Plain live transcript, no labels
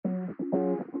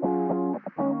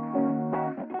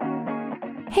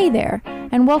Hey there,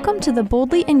 and welcome to the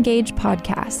Boldly Engage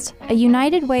podcast, a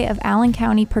United Way of Allen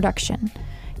County production.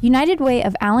 United Way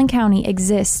of Allen County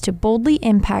exists to boldly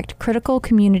impact critical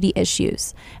community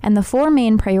issues, and the four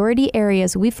main priority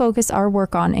areas we focus our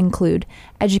work on include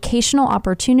educational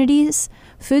opportunities,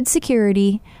 food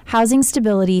security, housing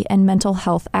stability, and mental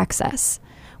health access.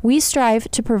 We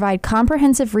strive to provide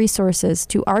comprehensive resources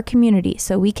to our community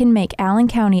so we can make Allen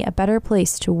County a better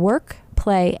place to work,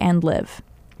 play, and live.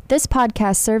 This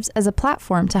podcast serves as a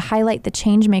platform to highlight the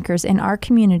changemakers in our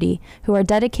community who are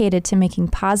dedicated to making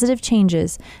positive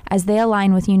changes as they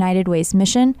align with United Way's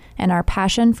mission and our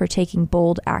passion for taking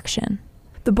bold action.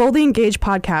 The Boldly Engage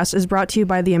podcast is brought to you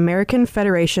by the American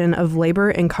Federation of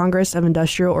Labor and Congress of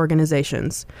Industrial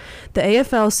Organizations. The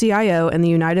AFL-CIO and the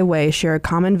United Way share a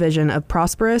common vision of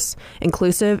prosperous,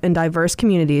 inclusive, and diverse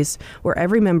communities where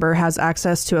every member has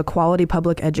access to a quality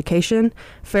public education,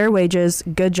 fair wages,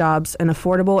 good jobs, and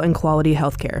affordable and quality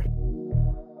health care.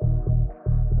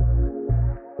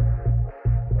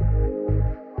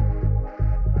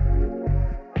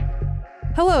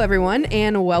 Hello, everyone,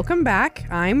 and welcome back.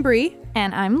 I'm Bree.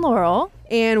 And I'm Laurel.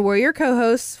 And we're your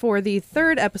co-hosts for the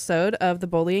third episode of the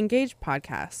Boldly Engaged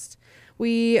podcast.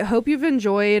 We hope you've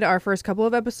enjoyed our first couple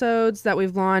of episodes that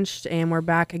we've launched, and we're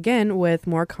back again with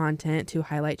more content to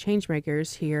highlight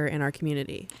changemakers here in our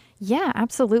community. Yeah,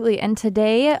 absolutely. And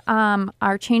today,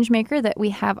 our changemaker that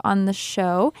we have on the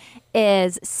show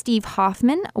is Steve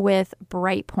Hoffman with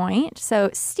BrightPoint. So,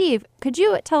 Steve, could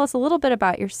you tell us a little bit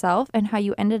about yourself and how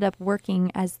you ended up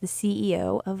working as the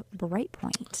CEO of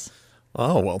BrightPoint?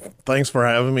 Oh, well, thanks for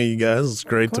having me, you guys. It's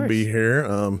great to be here.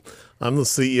 I'm the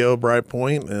CEO of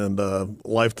BrightPoint and a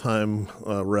lifetime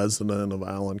resident of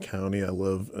Allen County. I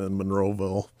live in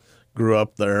Monroeville, grew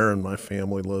up there, and my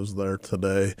family lives there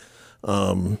today.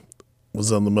 Was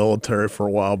in the military for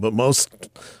a while, but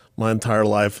my entire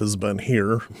life has been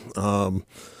here.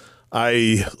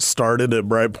 I started at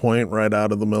BrightPoint right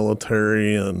out of the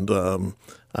military and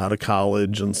out of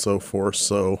college and so forth.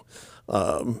 So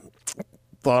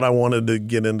thought I wanted to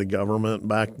get into government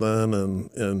back then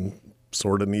and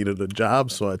sort of needed a job.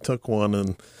 So I took one,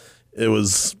 and it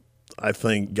was, I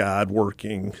think, God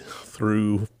working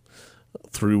through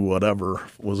whatever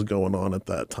was going on at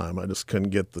that time. I just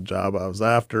couldn't get the job I was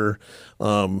after.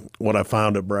 What I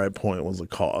found at BrightPoint was a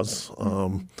cause.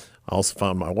 I also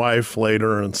found my wife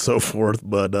later and so forth,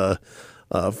 but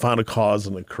found a cause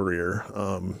and a career.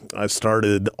 I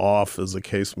started off as a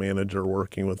case manager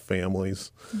working with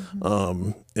families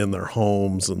in their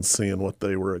homes and seeing what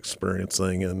they were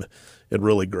experiencing, and it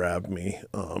really grabbed me.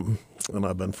 And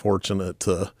I've been fortunate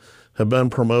to have been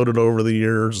promoted over the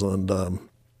years and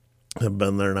have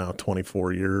been there now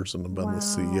 24 years and have been the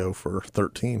CEO for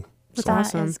 13. So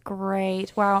that is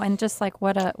great. Wow. And just like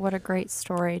what a great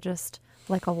story. Just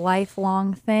like a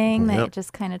lifelong thing that it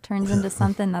just kind of turns into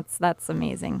something that's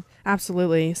amazing.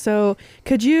 Absolutely. So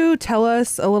could you tell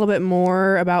us a little bit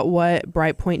more about what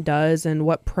BrightPoint does and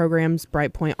what programs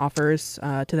BrightPoint offers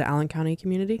to the Allen County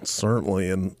community? Certainly.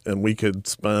 And we could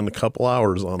spend a couple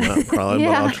hours on that probably,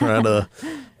 but I'll try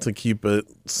to keep it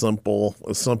as simple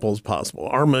as possible.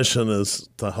 Our mission is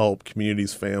to help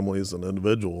communities, families, and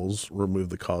individuals remove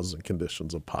the causes and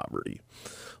conditions of poverty.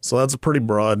 So that's a pretty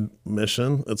broad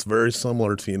mission. It's very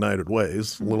similar to United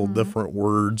Ways, a little different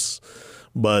words,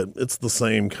 but it's the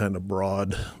same kind of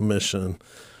broad mission.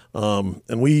 And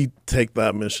we take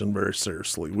that mission very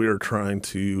seriously. We are trying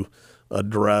to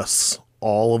address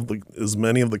as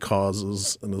many of the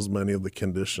causes and as many of the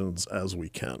conditions as we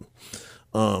can.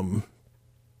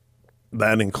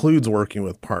 That includes working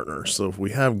with partners. So if we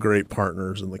have great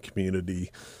partners in the community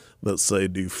that say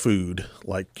do food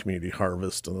like Community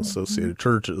Harvest and Associated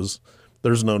Churches,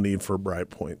 there's no need for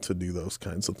BrightPoint to do those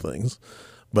kinds of things.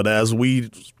 But as we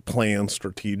plan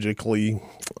strategically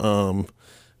and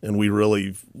we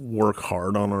really work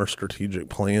hard on our strategic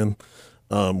plan,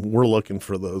 we're looking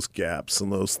for those gaps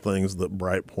and those things that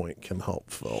BrightPoint can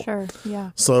help fill. Sure, yeah.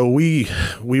 So we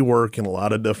work in a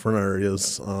lot of different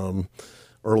areas,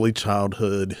 early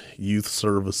childhood, youth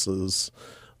services,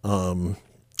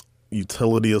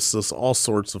 utility assistance, all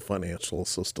sorts of financial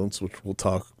assistance, which we'll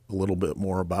talk a little bit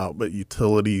more about, but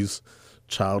utilities,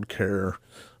 childcare.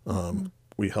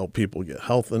 We help people get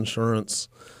health insurance.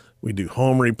 We do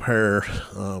home repair.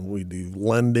 We do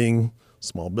lending,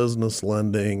 small business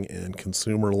lending, and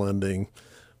consumer lending.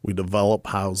 We develop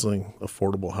housing,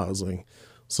 affordable housing.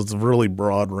 So it's a really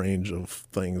broad range of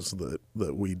things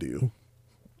that we do.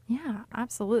 Yeah,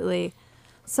 absolutely.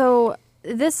 So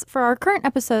for our current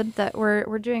episode that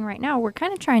we're doing right now, we're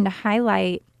kind of trying to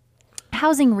highlight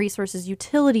housing resources,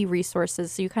 utility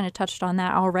resources. So you kind of touched on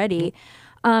that already.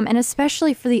 And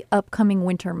especially for the upcoming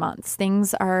winter months,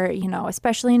 things are,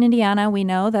 especially in Indiana, we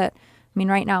know that,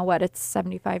 right now, it's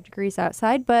 75 degrees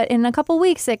outside, but in a couple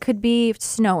weeks it could be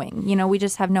snowing. We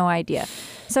just have no idea.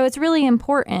 So it's really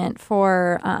important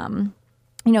for,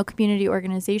 community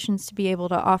organizations to be able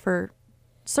to offer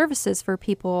services for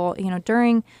people,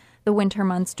 during the winter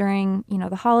months, during,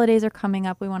 the holidays are coming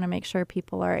up. We want to make sure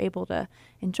people are able to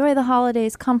enjoy the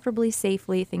holidays comfortably,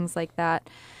 safely, things like that.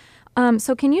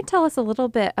 So can you tell us a little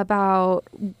bit about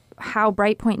how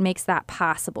Brightpoint makes that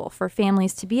possible for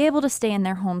families to be able to stay in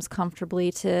their homes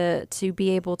comfortably, to be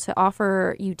able to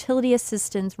offer utility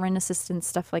assistance, rent assistance,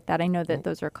 stuff like that? I know that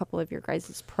those are a couple of your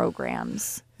guys'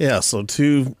 programs. Yeah, so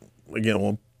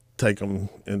we'll take them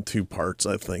in two parts,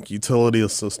 I think. Utility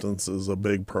assistance is a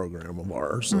big program of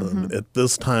ours. And at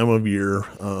this time of year,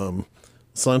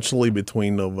 essentially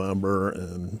between November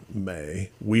and May,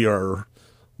 we are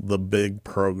the big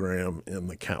program in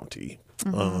the county.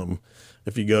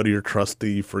 If you go to your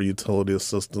trustee for utility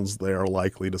assistance, they are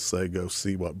likely to say, go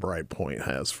see what Brightpoint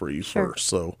has for you first.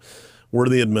 So we're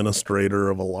the administrator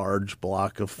of a large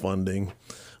block of funding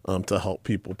to help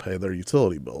people pay their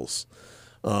utility bills.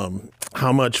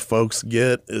 How much folks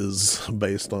get is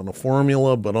based on a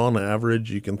formula, but on average,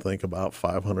 you can think about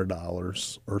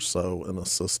 $500 or so in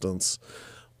assistance.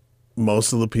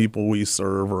 Most of the people we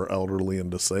serve are elderly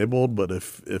and disabled, but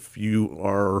if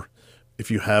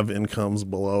you have incomes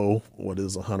below what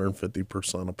is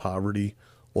 150% of poverty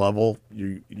level,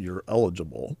 you're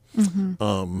eligible.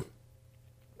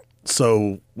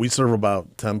 So we serve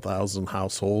about 10,000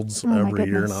 households every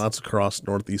year. Now that's across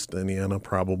Northeast Indiana,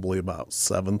 probably about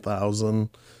 7,000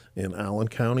 in Allen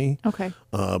County. Okay.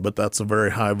 But that's a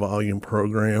very high volume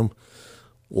program.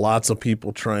 Lots of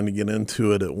people trying to get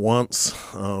into it at once.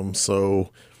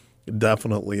 So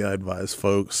definitely I advise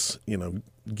folks,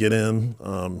 get in.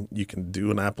 You can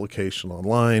do an application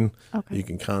online. Okay. You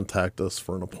can contact us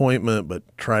for an appointment, but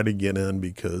try to get in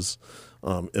because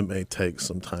it may take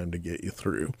some time to get you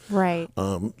through. Right.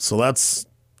 So that's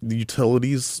the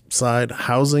utilities side.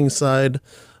 Housing side,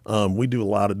 we do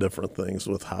a lot of different things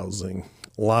with housing,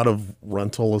 a lot of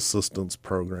rental assistance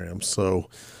programs. So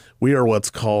we are what's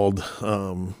called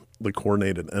the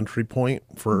coordinated entry point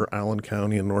for Allen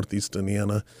County and Northeast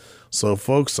Indiana. So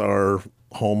folks are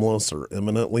homeless or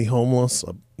imminently homeless,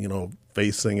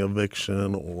 facing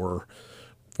eviction or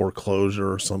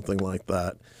foreclosure or something like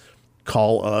that.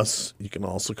 Call us. You can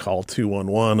also call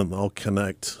 211 and they'll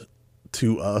connect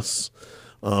to us.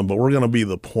 But we're going to be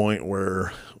the point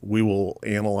where we will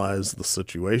analyze the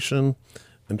situation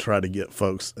and try to get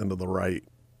folks into the right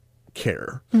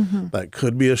care. That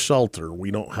could be a shelter. We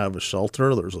don't have a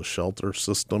shelter. There's a shelter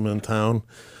system in town.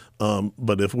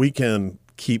 But if we can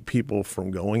keep people from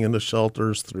going into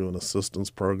shelters through an assistance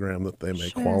program that they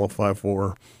may qualify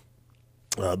for,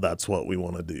 that's what we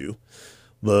want to do.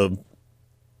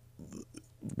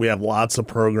 We have lots of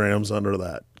programs under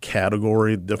that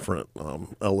category, different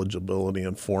eligibility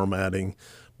and formatting.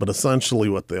 But essentially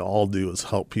what they all do is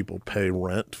help people pay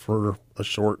rent for a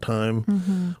short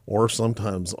time or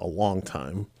sometimes a long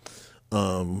time.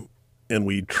 And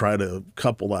we try to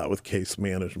couple that with case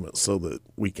management so that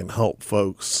we can help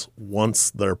folks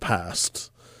once they're past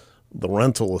the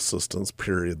rental assistance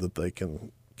period that they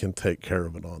can take care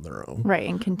of it on their own. Right,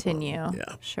 and continue.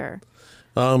 Yeah. Sure.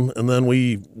 And then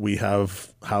we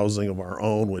have housing of our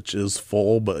own, which is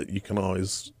full, but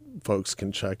folks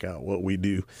can check out what we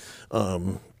do.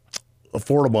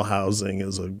 Affordable housing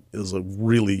is a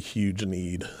really huge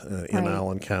need in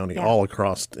Allen County, all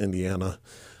across Indiana.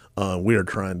 We are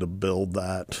trying to build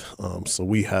that. So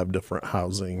we have different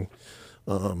housing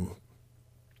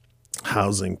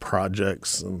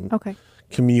projects and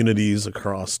communities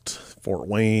across Fort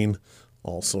Wayne,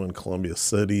 also in Columbia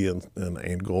City and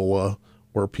Angola,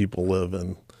 where people live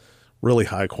in really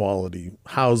high quality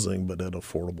housing, but at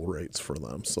affordable rates for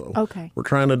them. So we're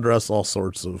trying to address all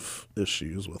sorts of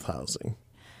issues with housing.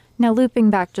 Now, looping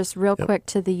back just real quick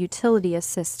to the utility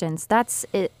assistance, that's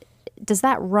it. Does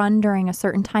that run during a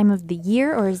certain time of the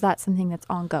year, or is that something that's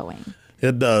ongoing?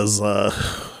 It does.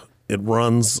 It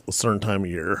runs a certain time of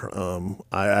year.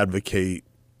 I advocate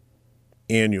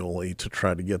annually to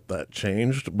try to get that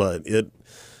changed, but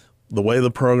the way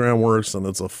the program works, and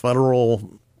it's a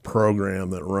federal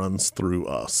program that runs through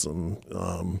us, and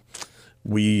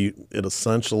it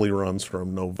essentially runs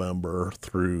from November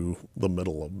through the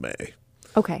middle of May.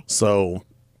 Okay. So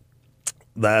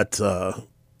that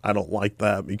I don't like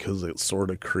that because it sort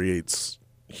of creates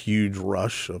huge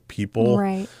rush of people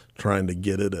Right. trying to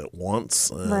get it at once,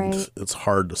 and Right. it's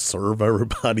hard to serve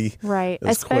everybody Right.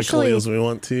 as quickly as we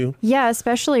want to. Yeah,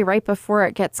 especially right before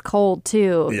it gets cold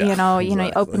too. Yeah,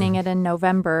 You opening it in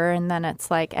November, and then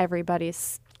it's like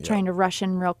everybody's trying to rush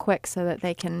in real quick so that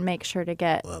they can make sure to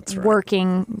get That's right.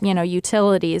 working,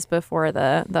 utilities before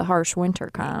the harsh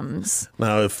winter comes.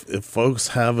 Now, if folks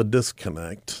have a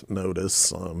disconnect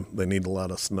notice, they need to let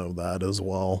us know that as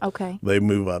well. Okay. They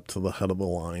move up to the head of the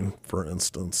line, for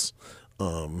instance.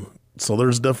 So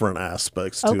there's different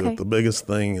aspects to Okay. it. The biggest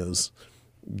thing is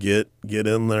get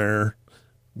in there,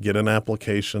 get an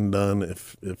application done.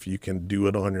 If you can do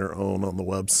it on your own on the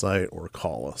website, or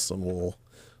call us, and we'll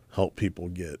help people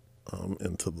get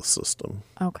into the system.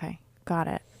 Okay, got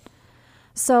it.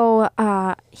 So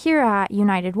here at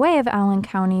United Way of Allen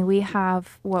County, we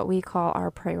have what we call our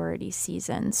priority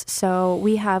seasons. So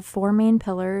we have 4 main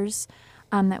pillars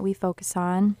that we focus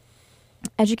on: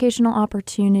 educational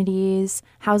opportunities,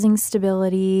 housing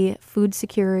stability, food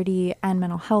security, and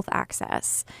mental health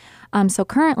access. So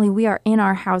currently we are in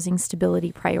our housing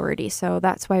stability priority. So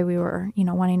that's why we were,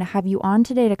 wanting to have you on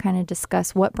today to kind of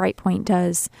discuss what BrightPoint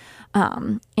does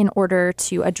in order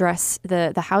to address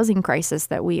the housing crisis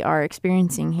that we are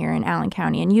experiencing here in Allen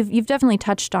County. And you've definitely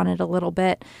touched on it a little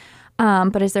bit.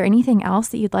 But is there anything else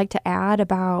that you'd like to add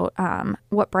about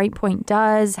what BrightPoint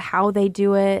does, how they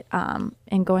do it,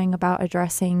 and going about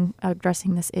addressing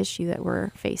this issue that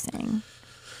we're facing?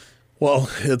 Well,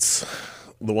 it's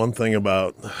the one thing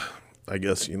about, I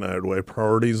guess, United Way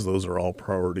priorities. Those are all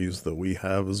priorities that we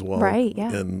have as well. Right,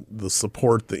 yeah. And the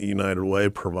support that United Way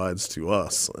provides to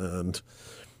us, and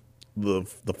the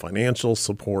financial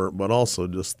support, but also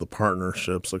just the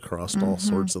partnerships across all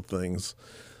sorts of things,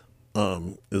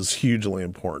 is hugely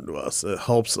important to us. It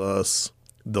helps us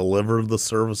deliver the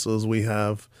services we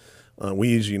have. We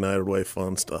use United Way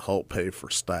funds to help pay for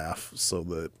staff so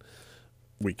that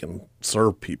we can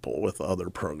serve people with other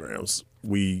programs.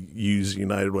 We use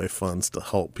United Way funds to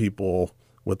help people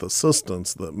with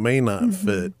assistance that may not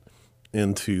fit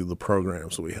into the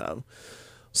programs we have.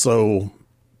 So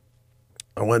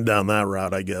I went down that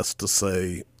route, I guess, to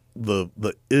say the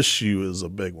issue is a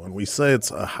big one. We say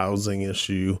it's a housing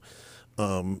issue,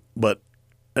 but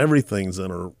everything's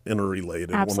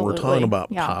interrelated. Absolutely. When we're talking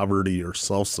about Yeah. poverty or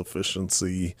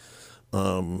self-sufficiency,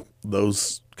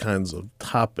 those kinds of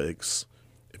topics,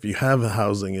 if you have a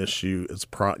housing issue,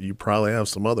 you probably have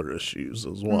some other issues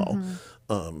as well,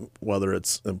 whether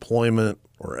it's employment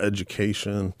or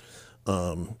education.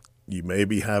 You may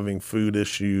be having food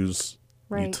issues,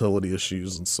 Right. utility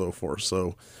issues, and so forth.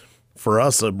 So for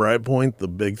us at BrightPoint, the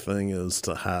big thing is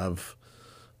to have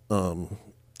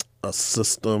a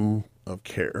system of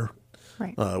care.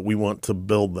 Right. We want to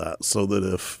build that so that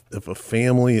if a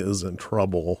family is in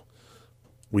trouble,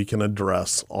 we can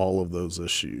address all of those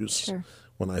issues. Sure.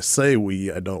 When I say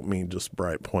we, I don't mean just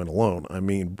BrightPoint alone. I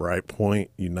mean BrightPoint,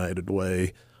 United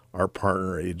Way, our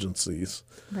partner agencies,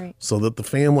 Right. so that the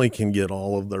family can get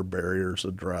all of their barriers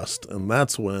addressed. And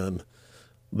that's when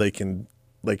they can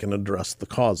address the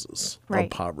causes Right. of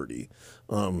poverty.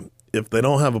 If they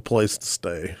don't have a place to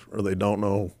stay, or they don't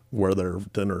know where their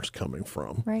dinner's coming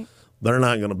from, Right. they're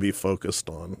not going to be focused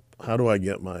on, how do I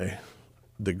get my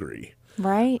degree?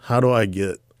 Right. How do I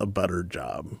get a better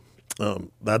job?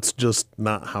 That's just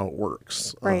not how it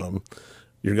works. Right.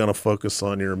 You're going to focus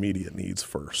on your immediate needs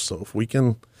first. So if we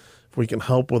can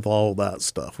help with all of that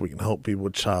stuff, we can help people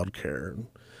with childcare and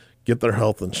get their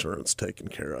health insurance taken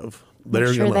care of. Make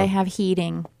sure they have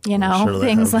heating, sure they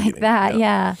things have like heating. that.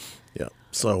 Yeah. Yeah.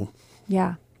 So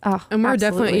Yeah. Oh, And we're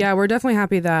absolutely. definitely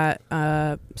happy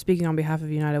that, speaking on behalf of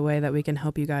United Way, that we can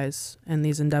help you guys in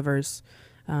these endeavors.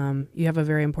 You have a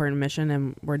very important mission,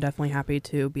 and we're definitely happy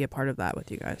to be a part of that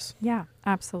with you guys. Yeah,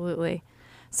 absolutely.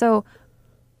 So,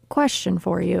 question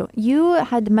for you. You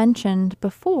had mentioned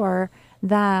before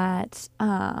that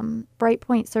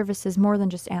BrightPoint services more than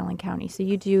just Allen County. So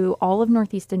you do all of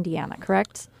Northeast Indiana,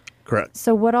 correct? correct.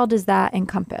 So what all does that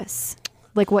encompass?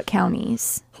 Like what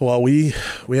counties? Well, we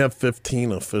have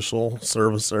 15 official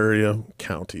service area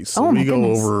counties. So Oh, my we go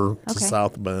goodness. over to Okay.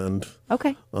 South Bend,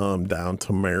 Okay. down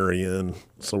to Marion.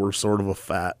 So we're sort of a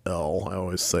fat L. I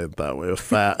always say it that way, a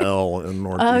fat L in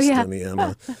Northeast yeah.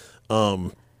 Indiana.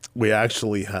 We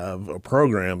actually have a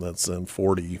program that's in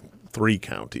 43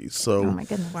 counties. So Oh my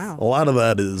goodness. Wow. a lot of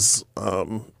that is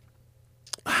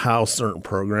how certain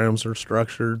programs are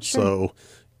structured. So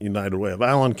United Way of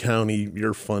Allen County,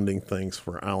 you're funding things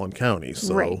for Allen County.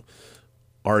 So Right.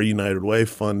 our United Way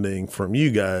funding from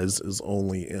you guys is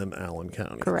only in Allen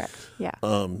County. Correct. Yeah.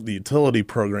 The utility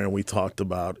program we talked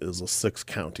about is a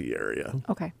 6-county area.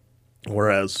 Okay.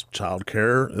 whereas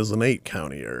childcare is an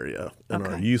 8-county area, and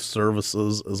our youth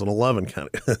services is an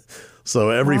 11-county. So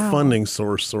every funding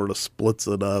source sort of splits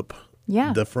it up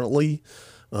differently.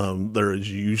 There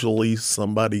is usually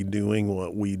somebody doing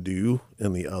what we do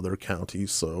in the other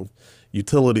counties. So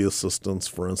utility assistance,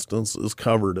 for instance, is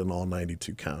covered in all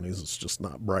 92 counties. It's just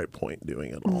not Bright Point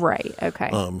doing it all. Right.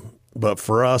 Okay. But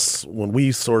for us, when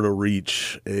we sort of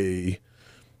reach a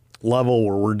level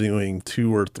where we're doing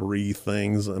 2 or 3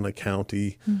 things in a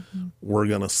county, we're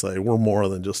going to say we're more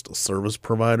than just a service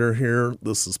provider here.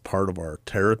 This is part of our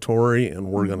territory, and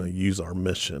we're going to use our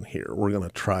mission here. We're going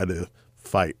to try to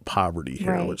fight poverty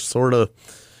here, which sort of,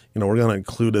 we're going to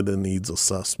include it in needs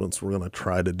assessments. We're going to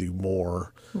try to do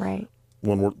more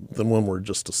when we're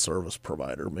just a service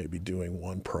provider, maybe doing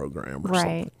one program or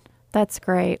something. That's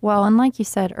great. Well, and like you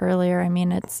said earlier, I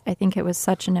mean, I think it was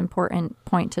such an important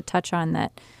point to touch on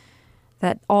that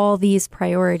all these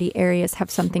priority areas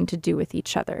have something to do with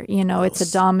each other. It's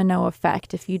a domino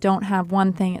effect. If you don't have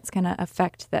one thing, it's going to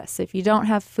affect this. If you don't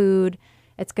have food,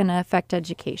 it's going to affect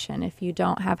education. If you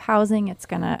don't have housing, it's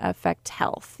going to affect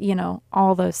health,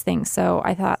 all those things. So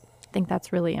I think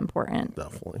that's really important.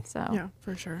 Definitely. So yeah,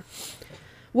 for sure.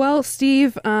 Well,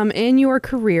 Steve, in your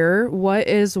career, what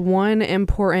is one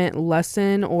important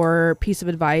lesson or piece of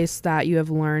advice that you have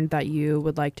learned that you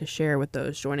would like to share with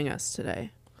those joining us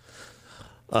today?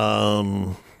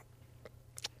 You're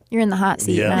in the hot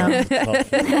seat now.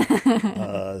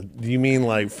 Do you mean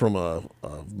like from a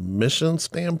mission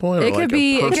standpoint? It could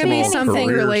be something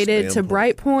related to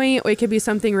Bright Point, or it could be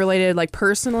something related like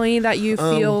personally that you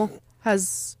feel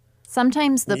has.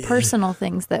 Sometimes the personal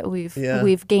things that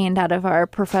we've gained out of our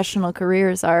professional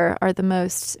careers are the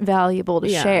most valuable to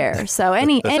share. So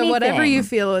anything. Whatever you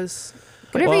feel is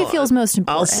most important.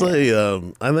 I'll say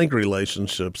I think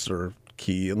relationships are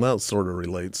key, and that sort of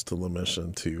relates to the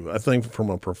mission too. I think from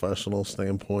a professional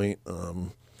standpoint,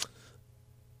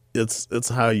 it's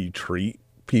how you treat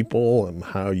people and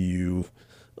how you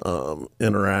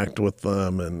interact with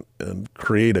them and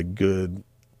create a good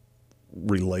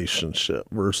relationship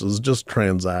versus just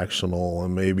transactional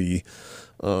and maybe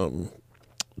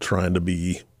trying to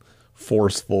be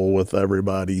forceful with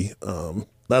everybody.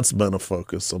 That's been a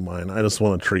focus of mine. I just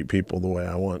want to treat people the way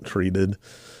I want treated,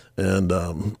 and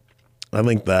I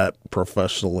think that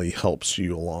professionally helps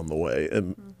you along the way.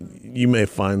 And you may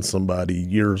find somebody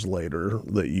years later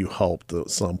that you helped at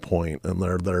some point, and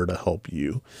they're there to help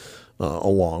you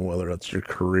along, whether it's your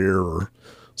career or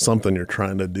something you're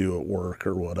trying to do at work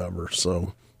or whatever.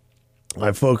 So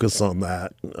I focus on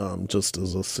that just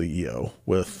as a CEO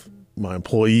with my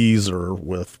employees or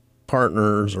with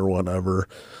partners or whatever.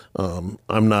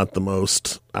 I'm not the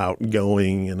most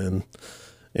outgoing and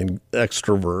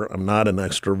extrovert. I'm not an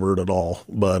extrovert at all,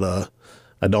 but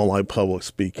I don't like public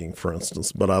speaking, for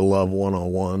instance, but I love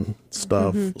one-on-one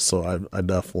stuff. So I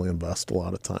definitely invest a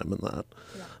lot of time in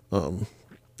that.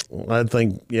 I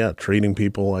think, treating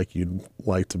people like you'd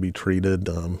like to be treated,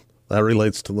 that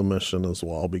relates to the mission as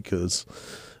well, because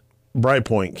Bright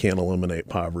Point can't eliminate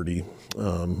poverty.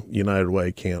 United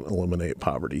Way can't eliminate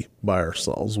poverty by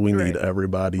ourselves. We need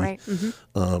everybody.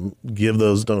 Give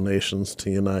those donations to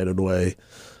United Way.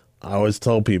 I always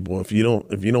tell people, if you don't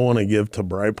want to give to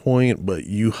Bright Point, but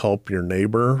you help your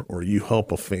neighbor or you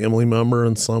help a family member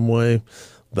in some way,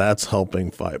 that's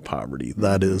helping fight poverty.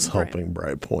 That is helping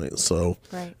Bright Point. So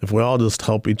if we all just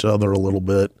help each other a little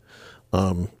bit,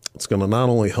 it's going to not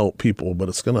only help people, but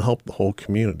it's going to help the whole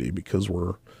community, because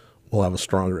we'll have a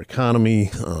stronger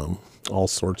economy. All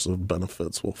sorts of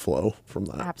benefits will flow from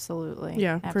that. Absolutely.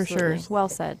 Yeah, for sure. Well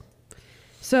said.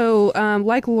 So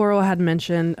like Laurel had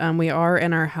mentioned, we are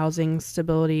in our housing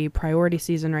stability priority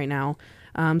season right now.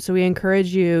 So we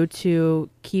encourage you to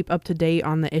keep up to date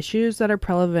on the issues that are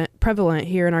prevalent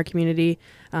here in our community,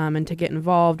 and to get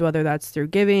involved, whether that's through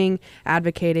giving,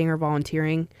 advocating, or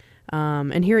volunteering.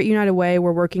 And here at United Way,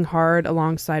 we're working hard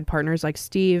alongside partners like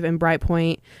Steve and Bright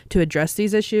Point to address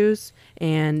these issues,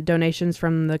 and donations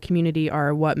from the community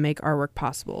are what make our work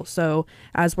possible. So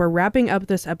as we're wrapping up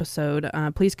this episode,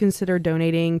 please consider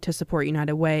donating to support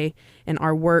United Way and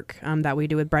our work that we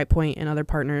do with Bright Point and other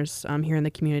partners here in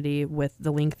the community, with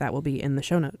the link that will be in the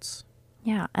show notes.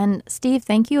 Yeah. And Steve,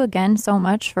 thank you again so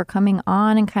much for coming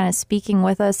on and kind of speaking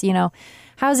with us.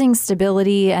 Housing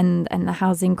stability and the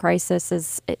housing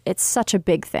crisis it's such a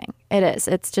big thing. It is.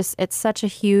 It's such a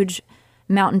huge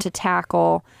mountain to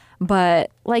tackle. But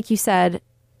like you said,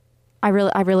 I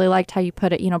really liked how you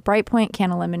put it. Bright Point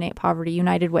can't eliminate poverty.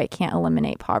 United Way can't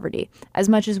eliminate poverty. As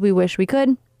much as we wish we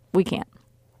could, we can't.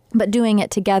 But doing it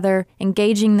together,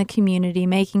 engaging the community,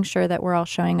 making sure that we're all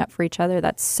showing up for each other,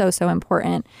 that's so, so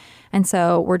important. And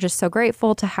so we're just so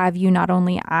grateful to have you not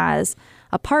only as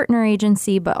a partner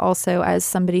agency, but also as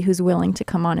somebody who's willing to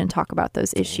come on and talk about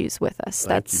those issues with us.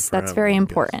 That's very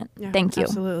important. Yeah, Thank you.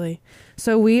 Absolutely.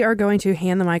 So we are going to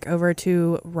hand the mic over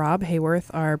to Rob Hayworth,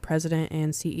 our president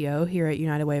and CEO here at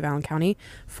United Way of Allen County,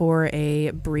 for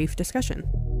a brief discussion.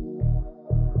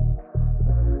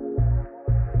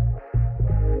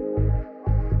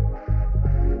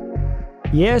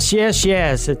 Yes.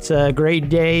 It's a great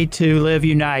day to live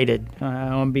united.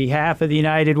 On behalf of the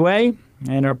United Way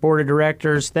and our board of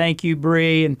directors, thank you,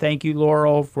 Bree, and thank you,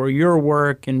 Laurel, for your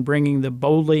work in bringing the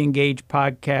Boldly Engaged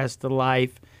podcast to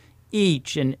life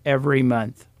each and every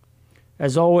month.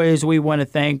 As always, we want to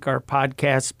thank our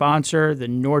podcast sponsor, the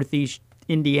Northeast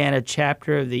Indiana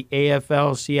chapter of the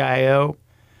AFL-CIO.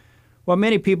 What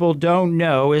many people don't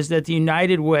know is that the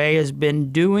United Way has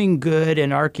been doing good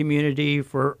in our community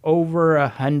for over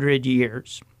 100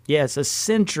 years. Yes, a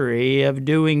century of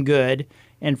doing good.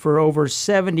 And for over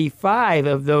 75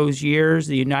 of those years,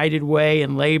 the United Way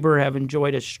and labor have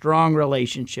enjoyed a strong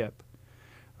relationship,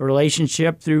 a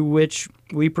relationship through which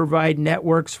we provide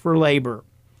networks for labor,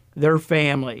 their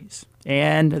families,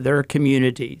 and their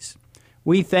communities.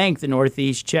 We thank the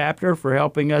Northeast chapter for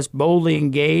helping us boldly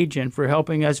engage and for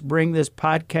helping us bring this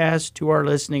podcast to our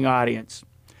listening audience.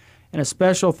 And a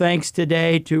special thanks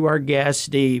today to our guest,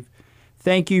 Steve.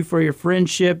 Thank you for your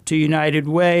friendship to United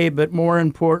Way, but more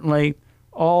importantly,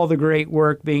 all the great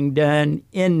work being done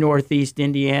in Northeast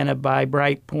Indiana by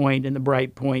Bright Point and the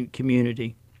Bright Point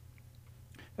community.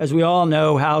 As we all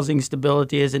know, housing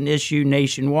stability is an issue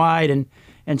nationwide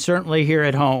and certainly here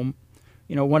at home.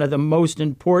 You know, one of the most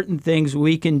important things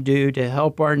we can do to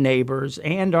help our neighbors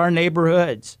and our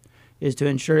neighborhoods is to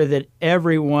ensure that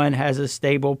everyone has a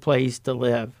stable place to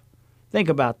live. Think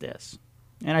about this,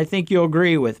 and I think you'll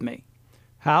agree with me.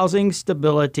 Housing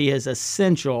stability is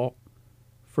essential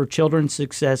for children's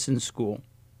success in school,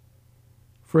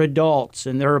 for adults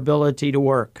and their ability to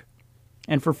work,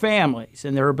 and for families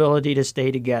and their ability to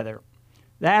stay together.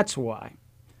 That's why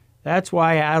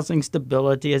housing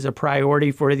stability is a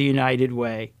priority for the United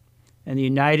Way. And the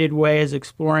United Way is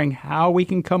exploring how we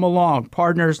can come along,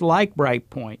 partners like Bright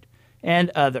Point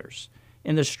and others,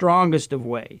 in the strongest of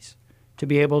ways, to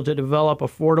be able to develop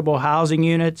affordable housing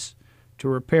units, to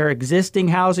repair existing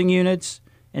housing units,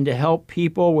 and to help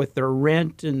people with their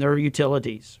rent and their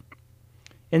utilities.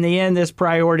 In the end, this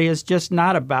priority is just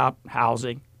not about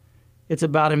housing. It's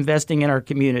about investing in our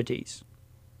communities.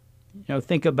 You know,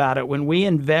 think about it. When we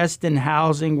invest in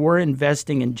housing, we're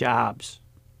investing in jobs.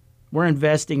 We're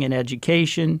investing in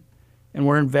education, and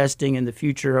we're investing in the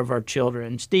future of our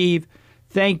children. Steve,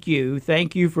 thank you.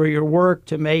 Thank you for your work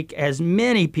to make as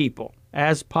many people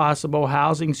as possible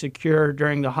housing secure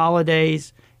during the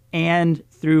holidays and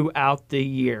throughout the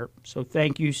year. So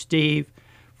thank you, Steve.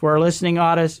 For our listening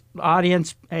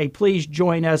audience, hey, please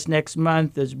join us next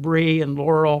month as Bree and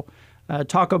Laurel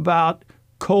talk about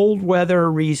cold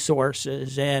weather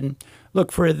resources, and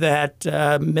look for that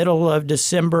middle of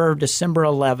December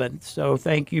 11th. So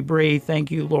thank you, Bree.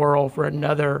 Thank you, Laurel, for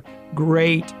another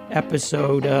great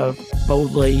episode of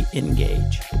Boldly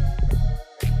Engage.